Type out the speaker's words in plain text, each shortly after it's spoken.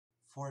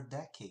For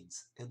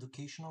decades,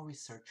 educational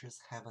researchers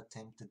have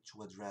attempted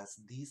to address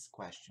these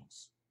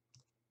questions.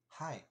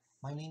 Hi,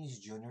 my name is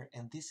Junior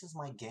and this is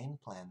my game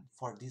plan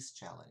for this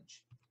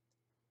challenge.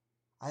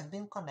 I've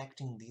been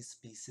connecting these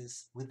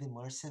pieces with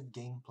immersive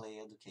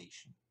gameplay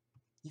education.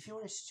 If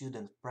you're a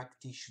student,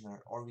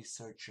 practitioner, or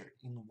researcher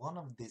in one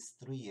of these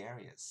three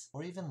areas,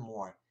 or even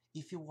more,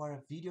 if you are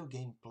a video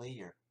game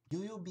player,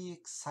 you will be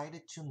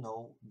excited to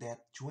know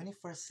that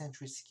 21st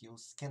century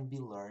skills can be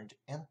learned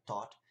and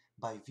taught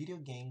by video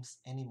games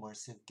and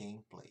immersive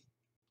gameplay.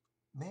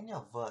 Many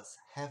of us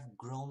have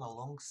grown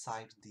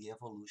alongside the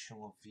evolution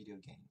of video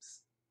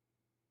games.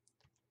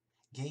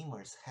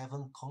 Gamers have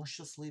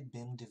unconsciously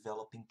been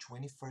developing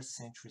 21st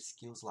century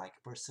skills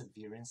like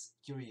perseverance,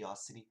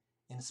 curiosity,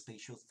 and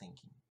spatial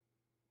thinking.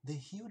 The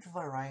huge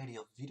variety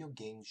of video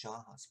game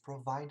genres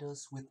provide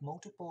us with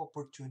multiple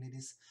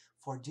opportunities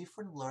for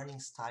different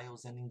learning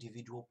styles and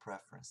individual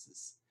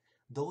preferences.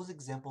 Those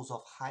examples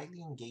of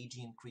highly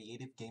engaging and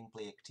creative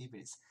gameplay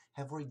activities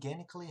have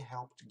organically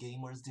helped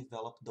gamers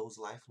develop those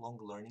lifelong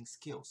learning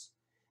skills.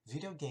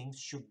 Video games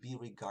should be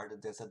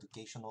regarded as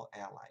educational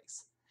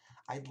allies.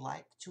 I'd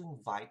like to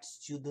invite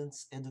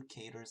students,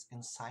 educators,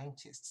 and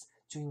scientists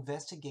to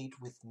investigate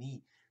with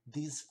me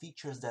these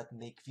features that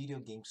make video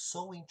games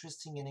so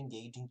interesting and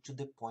engaging to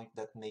the point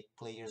that make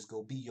players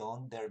go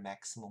beyond their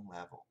maximum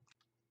level.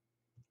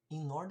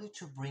 In order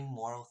to bring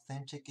more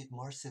authentic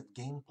immersive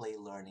gameplay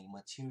learning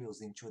materials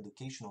into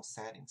educational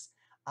settings,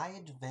 I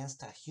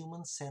advanced a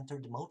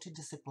human-centered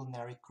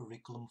multidisciplinary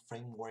curriculum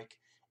framework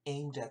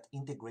aimed at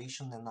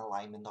integration and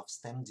alignment of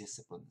STEM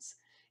disciplines,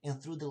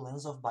 and through the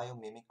lens of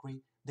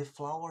biomimicry, the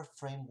Flower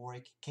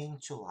framework came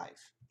to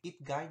life.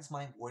 It guides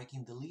my work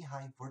in the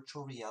Lehigh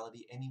Virtual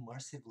Reality and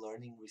Immersive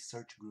Learning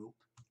Research Group,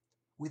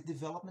 with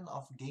development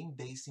of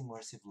game-based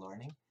immersive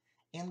learning,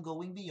 and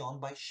going beyond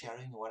by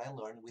sharing what I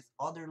learned with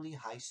other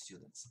Lehigh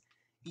students.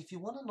 If you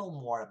want to know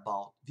more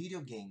about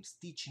video games,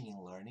 teaching,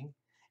 and learning,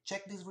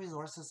 check these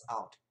resources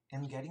out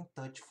and get in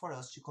touch for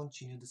us to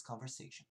continue this conversation.